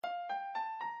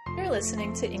You're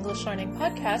listening to English Learning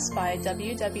Podcast by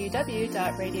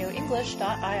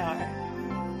www.radioenglish.ir.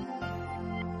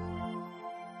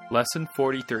 Lesson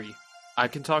 43. I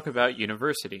can talk about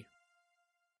university.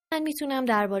 من میتونم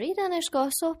درباره دانشگاه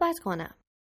صحبت کنم.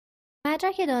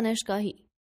 مدرک دانشگاهی.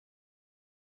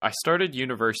 I started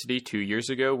university 2 years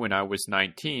ago when I was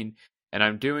 19, and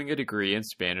I'm doing a degree in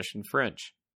Spanish and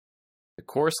French. The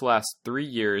course lasts 3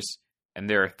 years, and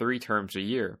there are 3 terms a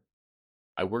year.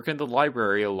 I work in the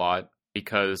library a lot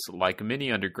because, like many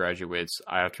undergraduates,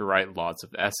 I have to write lots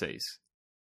of essays.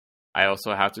 I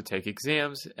also have to take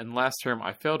exams, and last term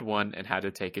I failed one and had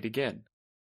to take it again.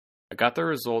 I got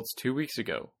the results 2 weeks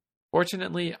ago.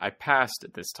 Fortunately, I passed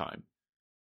this time.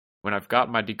 When I've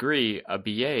got my degree, a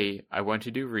BA, I want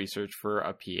to do research for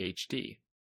a PhD.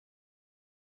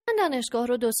 من دانشگاه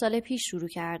رو 2 سال پیش شروع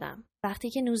کردم. وقتی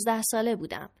که 19 ساله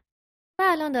بودم. و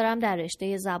الان دارم در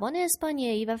رشته زبان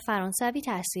اسپانیایی و فرانسوی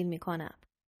تحصیل می کنم.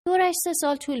 دورش 3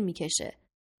 سال طول می کشه.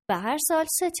 و هر سال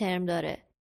 3 ترم داره.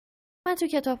 من تو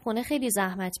کتابخونه خیلی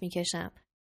زحمت می کشم.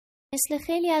 مثل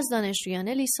خیلی از دانشجویان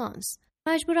لیسانس.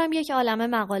 مجبورم یک عالمه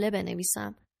مقاله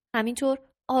بنویسم. همینطور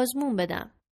آزمون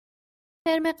بدم.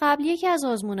 ترم قبل یکی از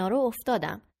آزمونا رو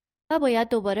افتادم و باید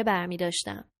دوباره برمی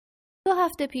داشتم. 2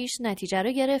 هفته پیش نتیجه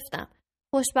رو گرفتم.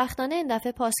 خوشبختانه این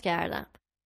دفعه پاس کردم.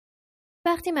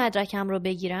 وقتی مدرکم رو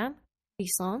بگیرم،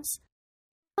 لیسانس،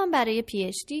 میخوام برای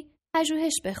PhD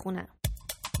پژوهش بخونم.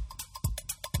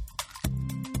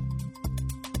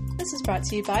 This is brought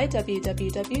to you by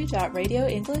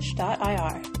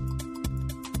www.radioenglish.ir.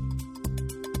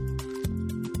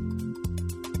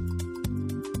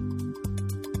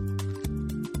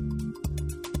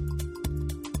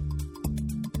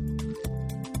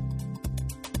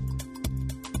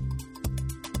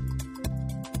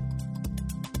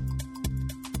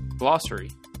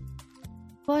 Glossary.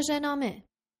 واژه‌نامه.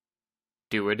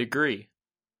 Do a degree.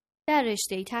 در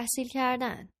رشته‌ای تحصیل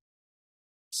کردن.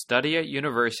 Study at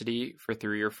university for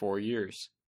 3 or 4 years.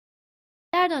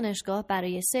 در دانشگاه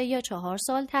برای 3 یا 4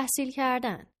 سال تحصیل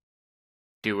کردن.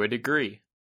 Do a degree.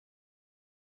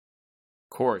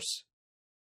 Course.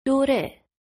 دوره.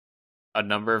 A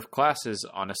number of classes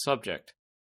on a subject.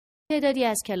 تعدادی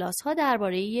از کلاس‌ها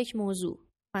درباره یک موضوع.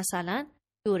 مثلا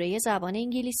دوره زبان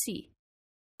انگلیسی.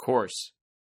 Course.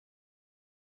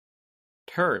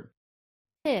 Term.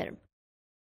 ترم.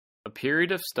 A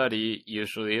period of study,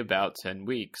 usually about 10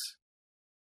 weeks.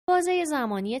 بازه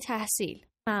زمانی تحصیل.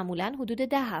 معمولاً حدود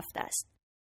 10 هفته است.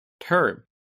 Term.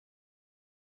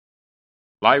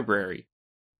 Library.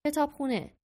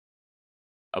 کتابخونه.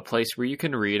 A place where you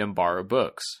can read and borrow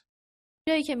books.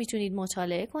 جایی که میتونید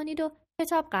مطالعه کنید و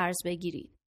کتاب قرض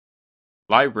بگیرید.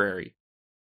 Library.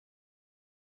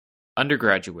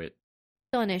 Undergraduate.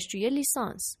 دانشجوی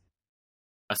لیسانس.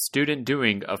 A student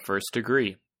doing a first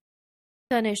degree.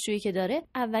 دانشجویی که داره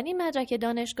اولین مدرک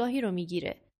دانشگاهی رو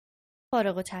میگیره.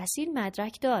 فارغ التحصیل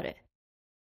مدرک داره.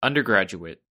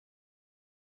 Undergraduate.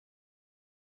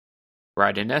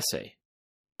 Write an essay.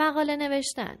 مقاله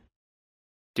نوشتن.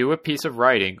 Do a piece of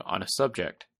writing on a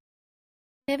subject.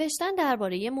 نوشتن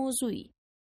درباره موضوعی.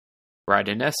 Write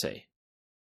an essay.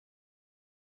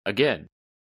 Again.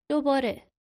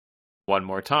 دوباره. One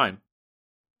more time.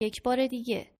 یک بار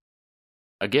دیگه.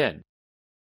 Again.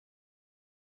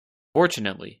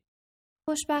 Fortunately.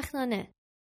 خوشبختانه.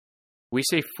 We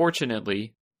say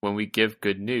fortunately when we give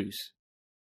good news.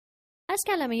 از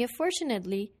کلمه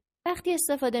fortunately وقتی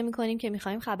استفاده می‌کنیم که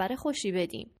می‌خوایم خبر خوشی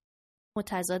بدیم.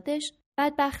 متضادش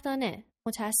بدبختانه،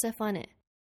 متاسفانه.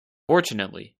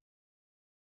 Fortunately.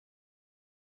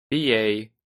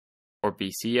 BA or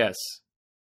BCS.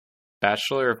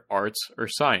 Bachelor of Arts or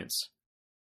Science.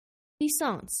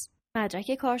 لیسانس،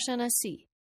 مدرک کارشناسی.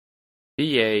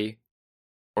 BA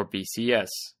or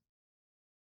BCS.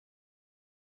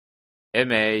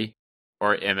 MA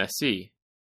or MSc.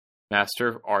 Master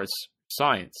of Arts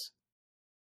Science.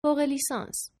 فوق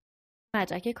لیسانس،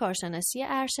 مدرک کارشناسی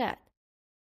ارشد.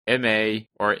 MA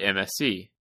or MSc.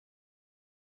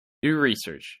 Do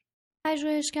research.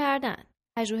 پژوهش کردن،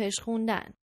 پژوهش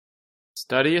خوندن.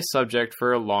 Study a subject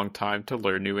for a long time to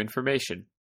learn new information.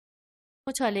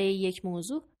 مطالعه یک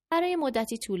موضوع برای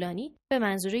مدتی طولانی به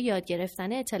منظور یاد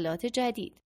گرفتن اطلاعات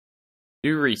جدید.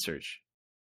 Do research.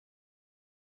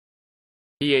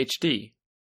 PhD.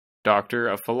 Doctor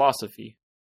of Philosophy.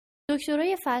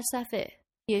 دکترای فلسفه.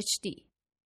 PhD.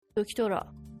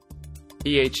 دکترا.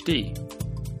 PhD.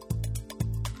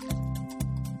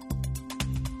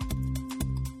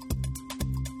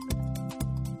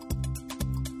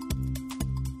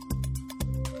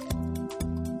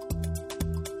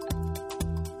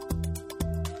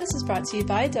 This is brought to you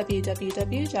by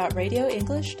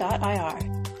www.radioenglish.ir.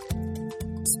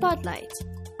 Spotlight.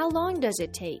 How long does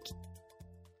it take?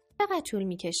 چقدر طول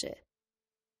میکشه؟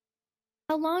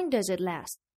 How long does it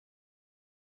last?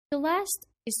 To last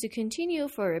is to continue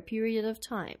for a period of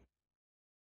time.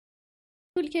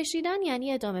 طول کشیدن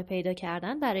یعنی ادامه پیدا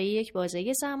کردن برای یک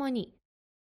بازه زمانی.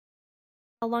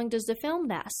 How long does the film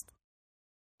last?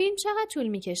 فیلم چقدر طول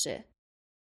میکشه؟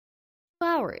 2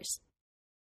 hours.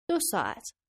 2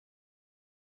 ساعت.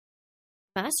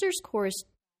 Master's course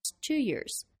 2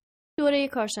 years. دوره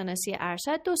کارشناسی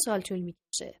ارشد 2 سال طول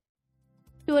میکشه.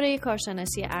 دوره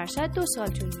کارشناسی ارشد 2 سال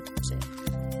طول میکشه.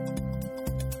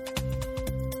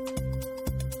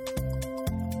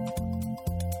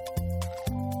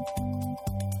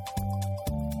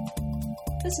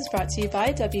 This is brought to you by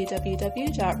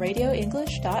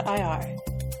www.radioenglish.ir.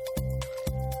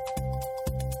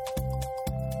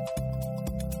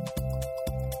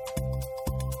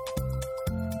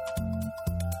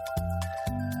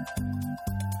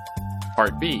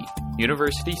 Part B.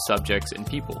 University Subjects and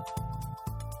People.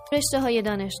 رشته‌های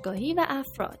دانشگاهی و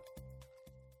افراد.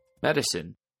 Medicine.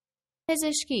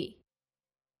 پزشکی.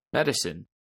 Medicine.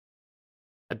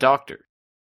 A doctor.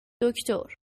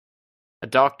 دکتر. A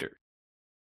doctor.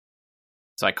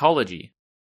 Psychology.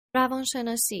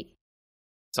 روانشناسی.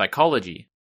 Psychology.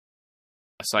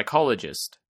 A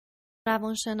psychologist.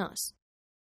 روانشناس.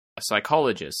 A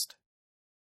psychologist.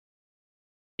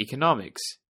 Economics.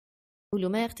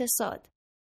 علوم اقتصاد.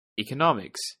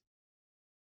 Economics.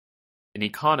 An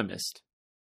economist.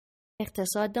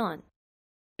 اقتصاددان.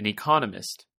 An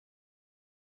economist.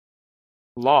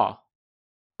 Law.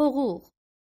 حقوق.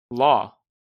 Law.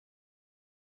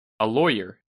 A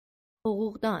lawyer.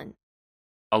 حقوقدان.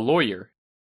 A lawyer.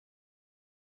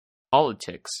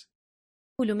 Politics.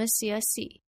 علوم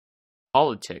سیاسی.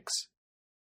 Politics.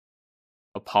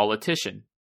 A politician.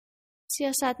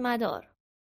 سیاستمدار.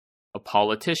 A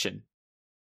politician.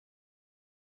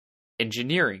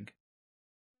 Engineering.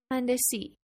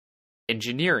 مهندسی.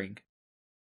 Engineering.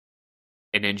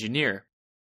 An engineer.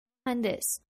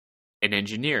 مهندس. An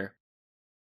engineer.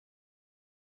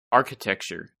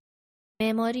 Architecture.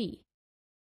 معماری.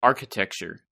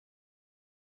 Architecture.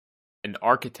 An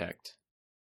architect.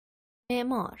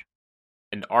 معمار.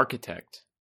 An architect.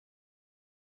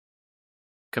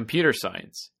 Computer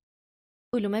science.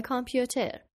 علوم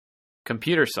کامپیوتر.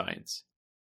 Computer science.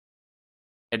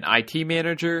 An IT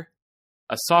manager.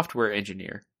 A software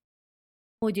engineer.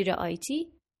 مدیر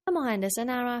آیتی و مهندس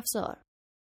نرم افزار.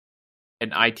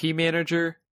 An IT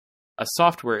manager. A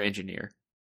software engineer.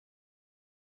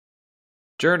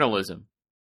 Journalism.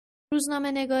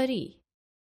 روزنامه نگاری.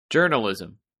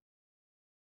 Journalism.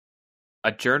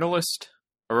 A journalist.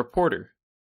 A reporter.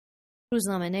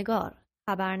 روزنامه نگار.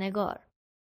 خبرنگار.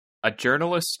 A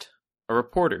journalist. A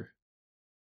reporter.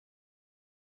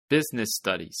 Business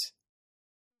studies.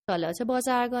 مطالعات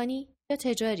بازرگانی یا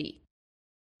تجاری.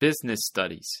 Business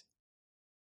studies.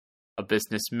 A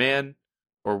businessman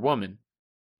or woman.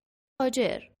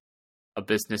 تاجر. A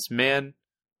businessman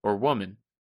or woman.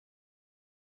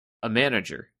 A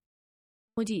manager.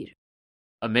 مدیر.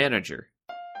 A manager.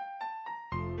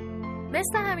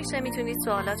 مثل همیشه میتونید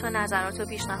سوالات و نظرات و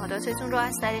پیشنهاداتتون رو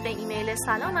از طریق ایمیل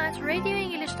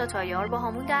سلام@radioenglish.ir با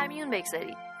همون در میون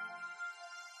بگذارید.